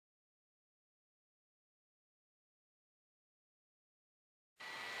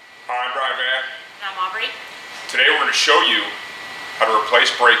Hi, I'm Brian Van. And I'm Aubrey. Today we're going to show you how to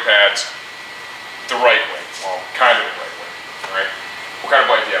replace brake pads the right way. Well, kind of the right way. Alright? What kind of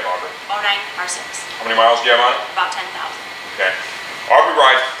bike do you have, Aubrey? 09 R6. How many miles do you have on it? About 10,000. Okay. Aubrey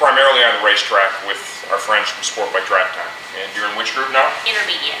rides primarily on the racetrack with our friends from Sportbike Track Time. And you're in which group now?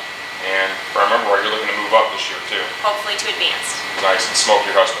 Intermediate. And if I remember right, you're looking to move up this year too. Hopefully to advanced. Nice, and smoke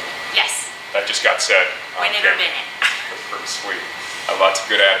your husband. Yes. That just got said. Win it or bin it. That's pretty sweet. Lots of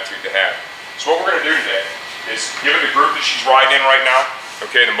good attitude to have. So what we're going to do today is, given the group that she's riding in right now,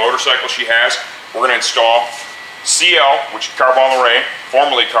 okay, the motorcycle she has, we're going to install CL, which is Carbon Lorraine,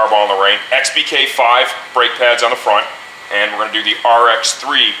 formerly Carbon Lorraine, XBK5 brake pads on the front, and we're going to do the RX3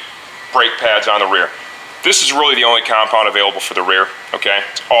 brake pads on the rear. This is really the only compound available for the rear, okay?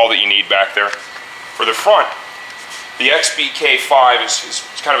 It's all that you need back there. For the front, the XBK5 is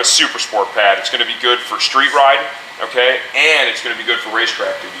kind of a super sport pad. It's going to be good for street riding, okay? And it's going to be good for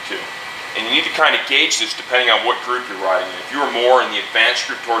racetrack duty too. And you need to kind of gauge this depending on what group you're riding in. If you were more in the advanced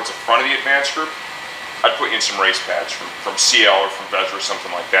group, towards the front of the advanced group, I'd put you in some race pads from CL or from Vezra or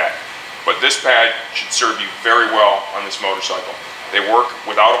something like that. But this pad should serve you very well on this motorcycle. They work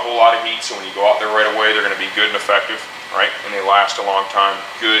without a whole lot of heat, so when you go out there right away, they're going to be good and effective, right? And they last a long time.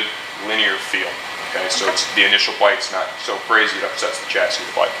 Good linear feel. Okay, so it's the initial bite's not so crazy it upsets the chassis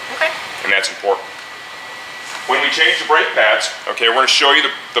of the bike. Okay. And that's important. When we change the brake pads, okay, we're going to show you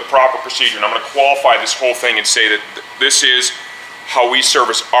the proper procedure, and I'm going to qualify this whole thing and say that this is how we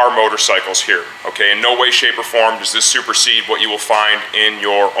service our motorcycles here, okay? In no way, shape, or form does this supersede what you will find in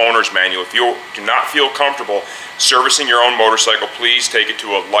your owner's manual. If you do not feel comfortable servicing your own motorcycle, please take it to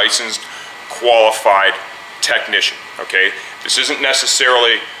a licensed, qualified technician, okay? This isn't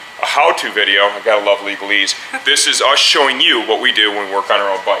necessarily a how-to video. I gotta love legalese. This is us showing you what we do when we work on our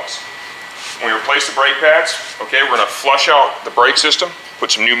own bikes. When we replace the brake pads, okay, we're gonna flush out the brake system,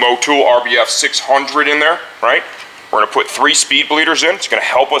 put some new Motul RBF 600 in there, right? We're going to put 3 speed bleeders in. It's going to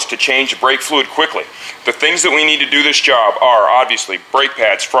help us to change the brake fluid quickly. The things that we need to do this job are obviously brake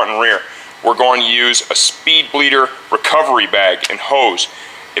pads front and rear. We're going to use a speed bleeder recovery bag and hose.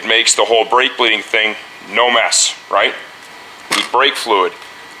 It makes the whole brake bleeding thing no mess, right? We need brake fluid.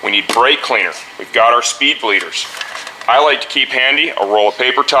 We need brake cleaner. We've got our speed bleeders. I like to keep handy a roll of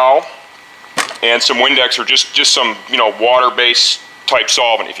paper towel and some Windex or just some, you know, water-based type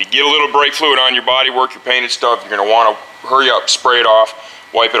solvent. If you get a little brake fluid on your bodywork, your painted stuff, you're going to want to hurry up, spray it off,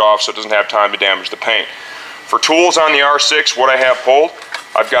 wipe it off so it doesn't have time to damage the paint. For tools on the R6, what I have pulled,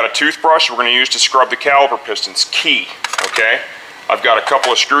 I've got a toothbrush we're going to use to scrub the caliper pistons, key, okay? I've got a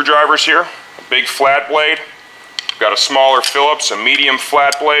couple of screwdrivers here, a big flat blade, I've got a smaller Phillips, a medium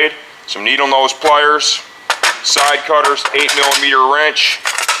flat blade, some needle nose pliers, side cutters, 8mm wrench,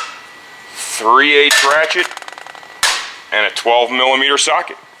 3/8 ratchet, and a 12mm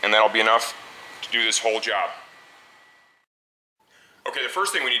socket, and that'll be enough to do this whole job. Okay, the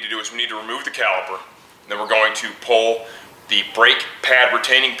first thing we need to do is we need to remove the caliper. Then we're going to pull the brake pad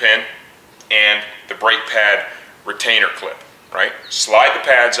retaining pin and the brake pad retainer clip, right? Slide the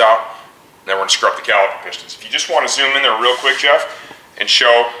pads out, and then we're going to screw up the caliper pistons. If you just want to zoom in there real quick, Jeff, and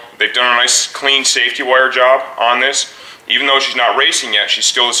show they've done a nice clean safety wire job on this. Even though she's not racing yet, she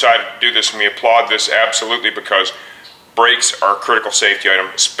still decided to do this, and we applaud this absolutely because brakes are a critical safety item,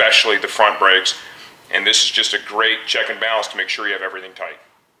 especially the front brakes, and this is just a great check and balance to make sure you have everything tight.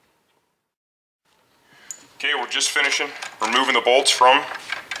 Okay, we're just finishing removing the bolts from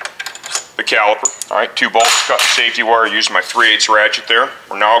the caliper. All right, 2 bolts, cut the safety wire, using my 3/8 ratchet there.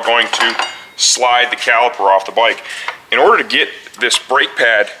 We're now going to slide the caliper off the bike. In order to get this brake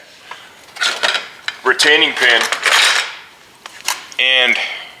pad retaining pin and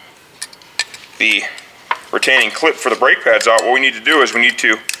the retaining clip for the brake pads out, what we need to do is we need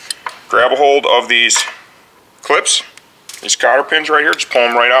to grab a hold of these clips, these cotter pins right here, just pull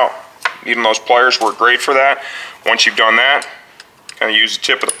them right out. Even those pliers work great for that. Once you've done that, kind of use the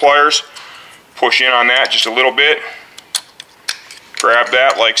tip of the pliers, push in on that just a little bit, grab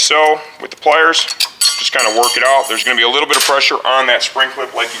that like so with the pliers, just kind of work it out. There's going to be a little bit of pressure on that spring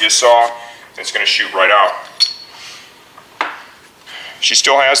clip like you just saw, and it's going to shoot right out. She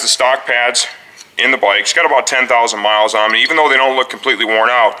still has the stock pads in the bike. It's got about 10,000 miles on them. Even though they don't look completely worn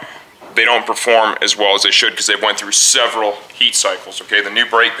out, they don't perform as well as they should because they went through several heat cycles. Okay, the new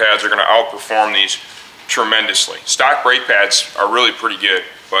brake pads are going to outperform these tremendously. Stock brake pads are really pretty good,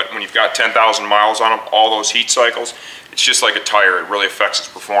 but when you've got 10,000 miles on them, all those heat cycles, it's just like a tire. It really affects its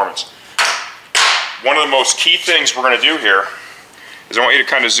performance. One of the most key things we're going to do here is I want you to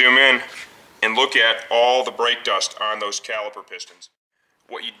kind of zoom in and look at all the brake dust on those caliper pistons.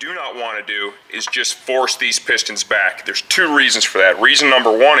 What you do not want to do is just force these pistons back. There's two reasons for that. Reason number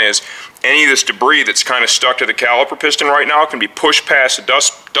one is any of this debris that's kind of stuck to the caliper piston right now can be pushed past the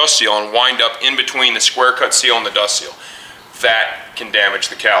dust seal and wind up in between the square cut seal and the dust seal. That can damage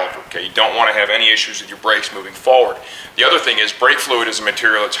the caliper. Okay, you don't want to have any issues with your brakes moving forward. The other thing is brake fluid is a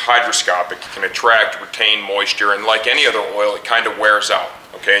material that's hygroscopic. It can attract, retain moisture, and like any other oil, it kind of wears out.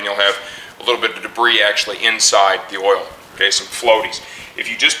 Okay, and you'll have a little bit of debris actually inside the oil. Okay, some floaties. If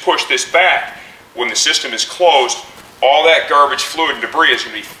you just push this back, when the system is closed, all that garbage fluid and debris is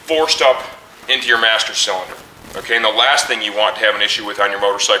going to be forced up into your master cylinder. Okay, and the last thing you want to have an issue with on your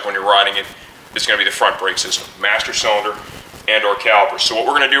motorcycle when you're riding it is going to be the front brake system, master cylinder and or caliper. So what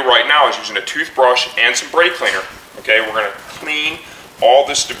we're going to do right now is using a toothbrush and some brake cleaner, okay, we're going to clean all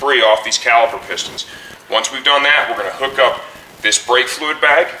this debris off these caliper pistons. Once we've done that, we're going to hook up this brake fluid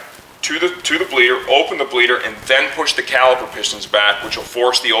bag to the bleeder, open the bleeder, and then push the caliper pistons back, which will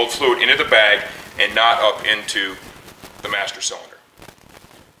force the old fluid into the bag and not up into the master cylinder.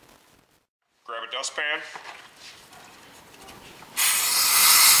 Grab a dustpan.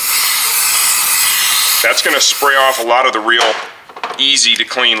 That's going to spray off a lot of the real easy to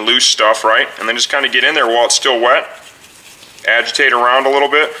clean loose stuff, right? And then just kind of get in there while it's still wet. Agitate around a little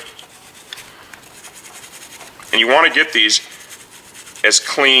bit. And you want to get these as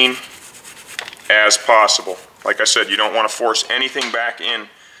clean as possible. Like I said, you don't want to force anything back in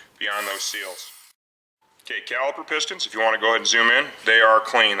beyond those seals. Okay, caliper pistons, if you want to go ahead and zoom in, they are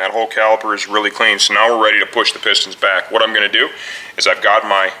clean. That whole caliper is really clean. So now we're ready to push the pistons back. What I'm going to do is I've got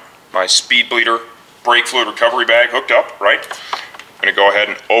my speed bleeder brake fluid recovery bag hooked up, right? I'm going to go ahead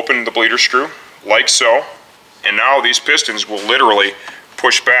and open the bleeder screw like so. And now these pistons will literally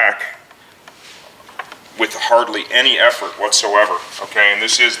push back with hardly any effort whatsoever, okay? And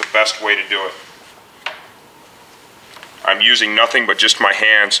this is the best way to do it. I'm using nothing but just my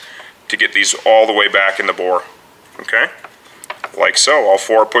hands to get these all the way back in the bore, okay? Like so, all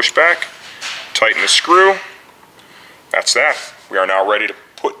four push back, tighten the screw. That's that. We are now ready to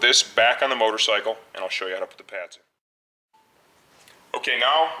put this back on the motorcycle, and I'll show you how to put the pads in. Okay,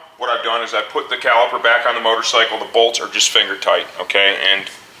 now what I've done is I put the caliper back on the motorcycle. The bolts are just finger tight, okay? And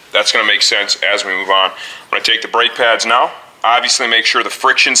that's going to make sense as we move on. I'm going to take the brake pads now. Obviously make sure the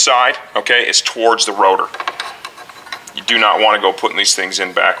friction side, okay, is towards the rotor. You do not want to go putting these things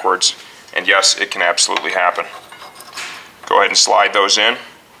in backwards. And yes, it can absolutely happen. Go ahead and slide those in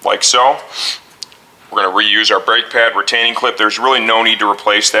like so. We're going to reuse our brake pad retaining clip. There's really no need to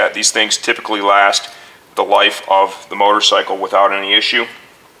replace that. These things typically last the life of the motorcycle without any issue.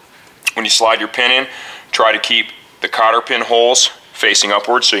 When you slide your pin in, try to keep the cotter pin holes facing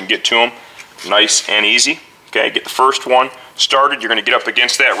upwards so you can get to them nice and easy. Okay, get the first one started. You're going to get up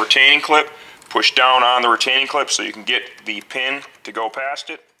against that retaining clip, push down on the retaining clip so you can get the pin to go past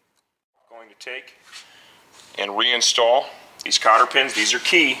it. Going to take and reinstall these cotter pins. These are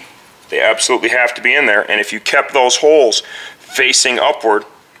key. They absolutely have to be in there, and if you kept those holes facing upward,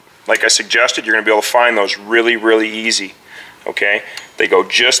 like I suggested, you're going to be able to find those really, really easy, okay? They go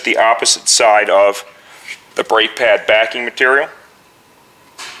just the opposite side of the brake pad backing material.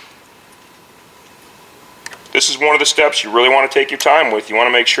 This is one of the steps you really want to take your time with. You want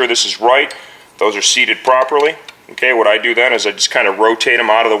to make sure this is right, those are seated properly, okay? What I do then is I just kind of rotate them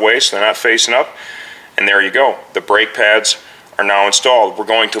out of the way so they're not facing up, and there you go. The brake pads are now installed. We're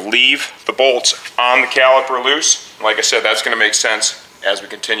going to leave the bolts on the caliper loose. Like I said, that's going to make sense as we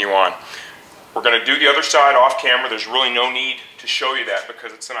continue on. We're going to do the other side off camera. There's really no need to show you that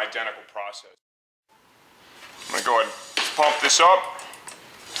because it's an identical process. I'm going to go ahead and pump this up.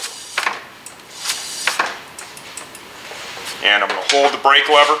 And I'm going to hold the brake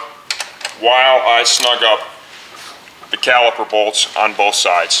lever while I snug up the caliper bolts on both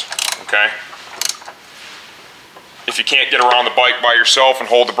sides, okay? If you can't get around the bike by yourself and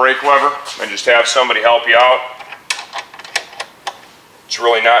hold the brake lever, then just have somebody help you out. It's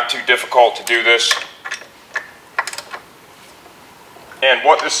really not too difficult to do this. And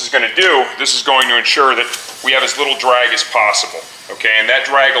what this is going to do, this is going to ensure that we have as little drag as possible, okay? And that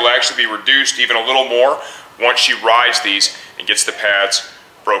drag will actually be reduced even a little more once she rides these and gets the pads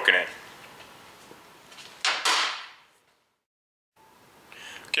broken in.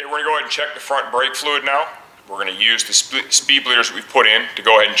 Okay, we're going to go ahead and check the front brake fluid now. We're going to use the speed bleeders that we've put in to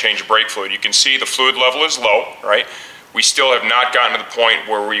go ahead and change the brake fluid. You can see the fluid level is low, right? We still have not gotten to the point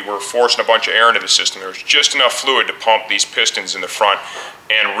where we were forcing a bunch of air into the system. There's just enough fluid to pump these pistons in the front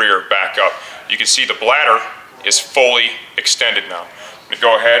and rear back up. You can see the bladder is fully extended now. I'm going to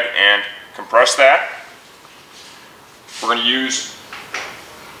go ahead and compress that. We're going to use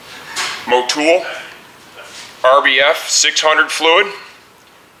Motul RBF 600 fluid.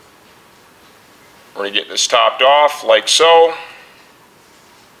 We're going to get this topped off like so.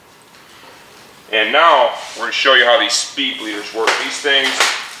 And now we're going to show you how these speed bleeders work. These things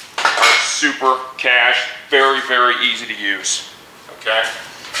are super cash, very, very easy to use. Okay?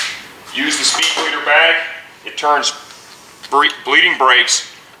 Use the speed bleeder bag. It turns bleeding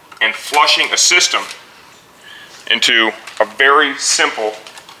brakes and flushing a system into a very simple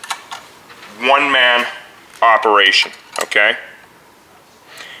one-man operation. Okay?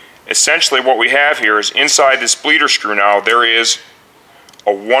 Essentially what we have here is inside this bleeder screw now there is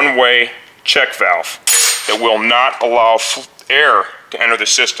a one-way check valve that will not allow air to enter the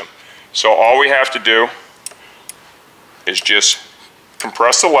system. So all we have to do is just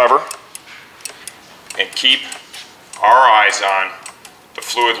compress the lever and keep our eyes on the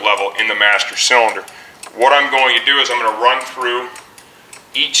fluid level in the master cylinder. What I'm going to do is I'm going to run through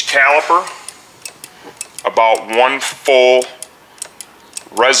each caliper about one full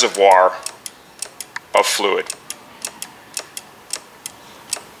reservoir of fluid.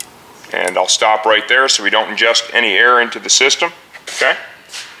 And I'll stop right there so we don't ingest any air into the system. Okay?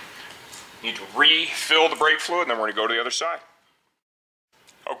 Need to refill the brake fluid, and then we're going to go to the other side.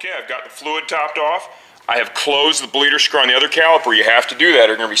 Okay, I've got the fluid topped off. I have closed the bleeder screw on the other caliper. You have to do that.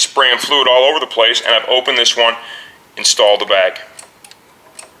 You're going to be spraying fluid all over the place, and I've opened this one, installed the bag.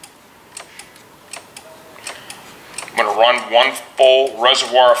 I'm going to run one full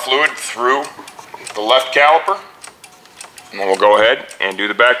reservoir of fluid through the left caliper, and then we'll go ahead and do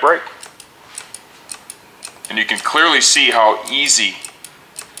the back brake. And you can clearly see how easy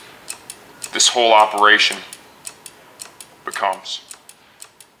this whole operation becomes.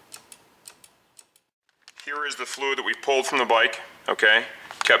 Here is the fluid that we pulled from the bike, okay?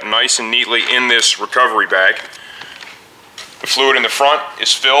 Kept nice and neatly in this recovery bag. The fluid in the front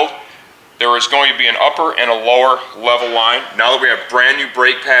is filled. There is going to be an upper and a lower level line. Now that we have brand new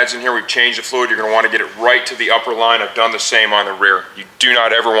brake pads in here, we've changed the fluid, you're going to want to get it right to the upper line. I've done the same on the rear. You do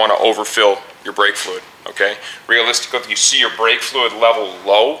not ever want to overfill your brake fluid, okay? Realistically, if you see your brake fluid level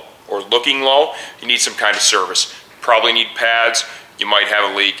low or looking low, you need some kind of service. Probably need pads, you might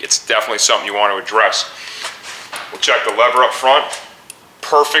have a leak. It's definitely something you want to address. We'll check the lever up front.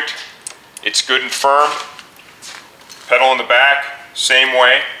 Perfect. It's good and firm. Pedal in the back, same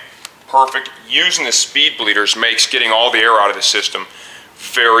way. Perfect. Using the speed bleeders makes getting all the air out of the system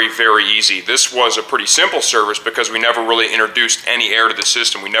very, very easy. This was a pretty simple service because we never really introduced any air to the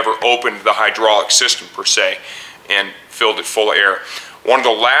system. We never opened the hydraulic system per se and filled it full of air. One of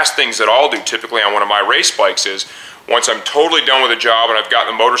the last things that I'll do typically on one of my race bikes is once I'm totally done with a job and I've got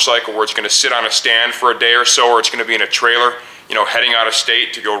the motorcycle where it's going to sit on a stand for a day or so, or it's going to be in a trailer, you know, heading out of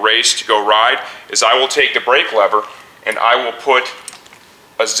state to go race, to go ride, is I will take the brake lever and I will put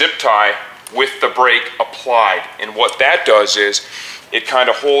a zip tie with the brake applied. And what that does is it kind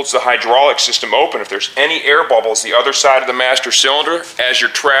of holds the hydraulic system open. If there's any air bubbles the other side of the master cylinder, as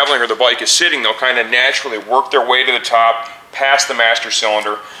you're traveling or the bike is sitting, they'll kind of naturally work their way to the top, past the master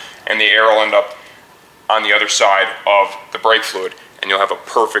cylinder, and the air will end up on the other side of the brake fluid, and you'll have a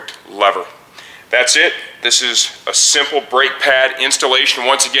perfect lever. That's it. This is a simple brake pad installation.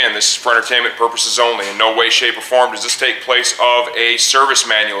 Once again, this is for entertainment purposes only. In no way, shape, or form does this take place of a service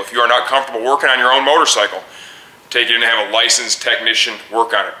manual. If you are not comfortable working on your own motorcycle, take it in and have a licensed technician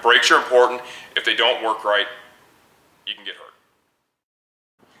work on it. Brakes are important. If they don't work right, you can get hurt.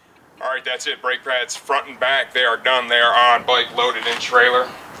 All right, that's it. Brake pads front and back, they are done. They are on, bike loaded in trailer.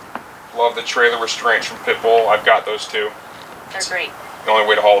 Love the trailer restraints from Pitbull. I've got those too. They're great. The only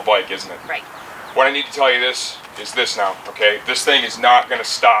way to haul a bike, isn't it? Right. What I need to tell you this is this now, okay? This thing is not going to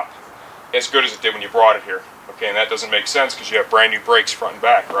stop as good as it did when you brought it here, okay? And that doesn't make sense because you have brand new brakes front and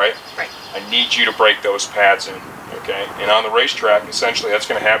back, right? Right. I need you to break those pads in, okay? And on the racetrack, essentially, that's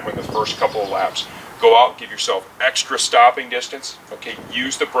going to happen in the first couple of laps. Go out, give yourself extra stopping distance, okay?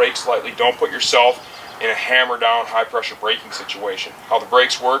 Use the brakes lightly. Don't put yourself in a hammer-down, high-pressure braking situation. How the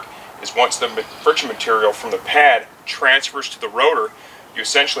brakes work is once the friction material from the pad transfers to the rotor, you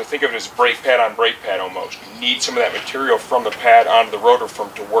essentially think of it as brake pad on brake pad almost. You need some of that material from the pad onto the rotor for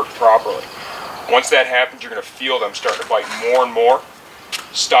them to work properly. Once that happens, you're going to feel them starting to bite more and more,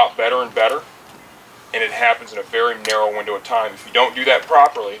 stop better and better, and it happens in a very narrow window of time. If you don't do that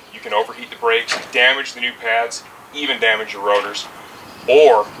properly, you can overheat the brakes, damage the new pads, even damage your rotors,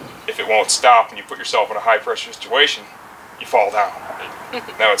 or if it won't stop and you put yourself in a high pressure situation, you fall down.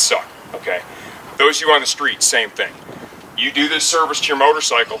 That would suck, okay? Those of you on the street, same thing. You do this service to your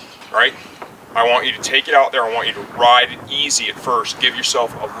motorcycle, right? I want you to take it out there. I want you to ride it easy at first. Give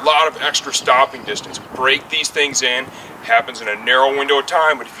yourself a lot of extra stopping distance. Break these things in. It happens in a narrow window of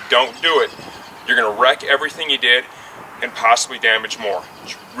time, but if you don't do it, you're going to wreck everything you did and possibly damage more.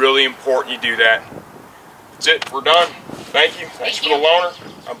 It's really important you do that. That's it. We're done. Thank you. Thanks for the loaner.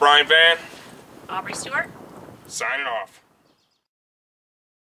 I'm Brian Van. Aubrey Stewart. Signing off.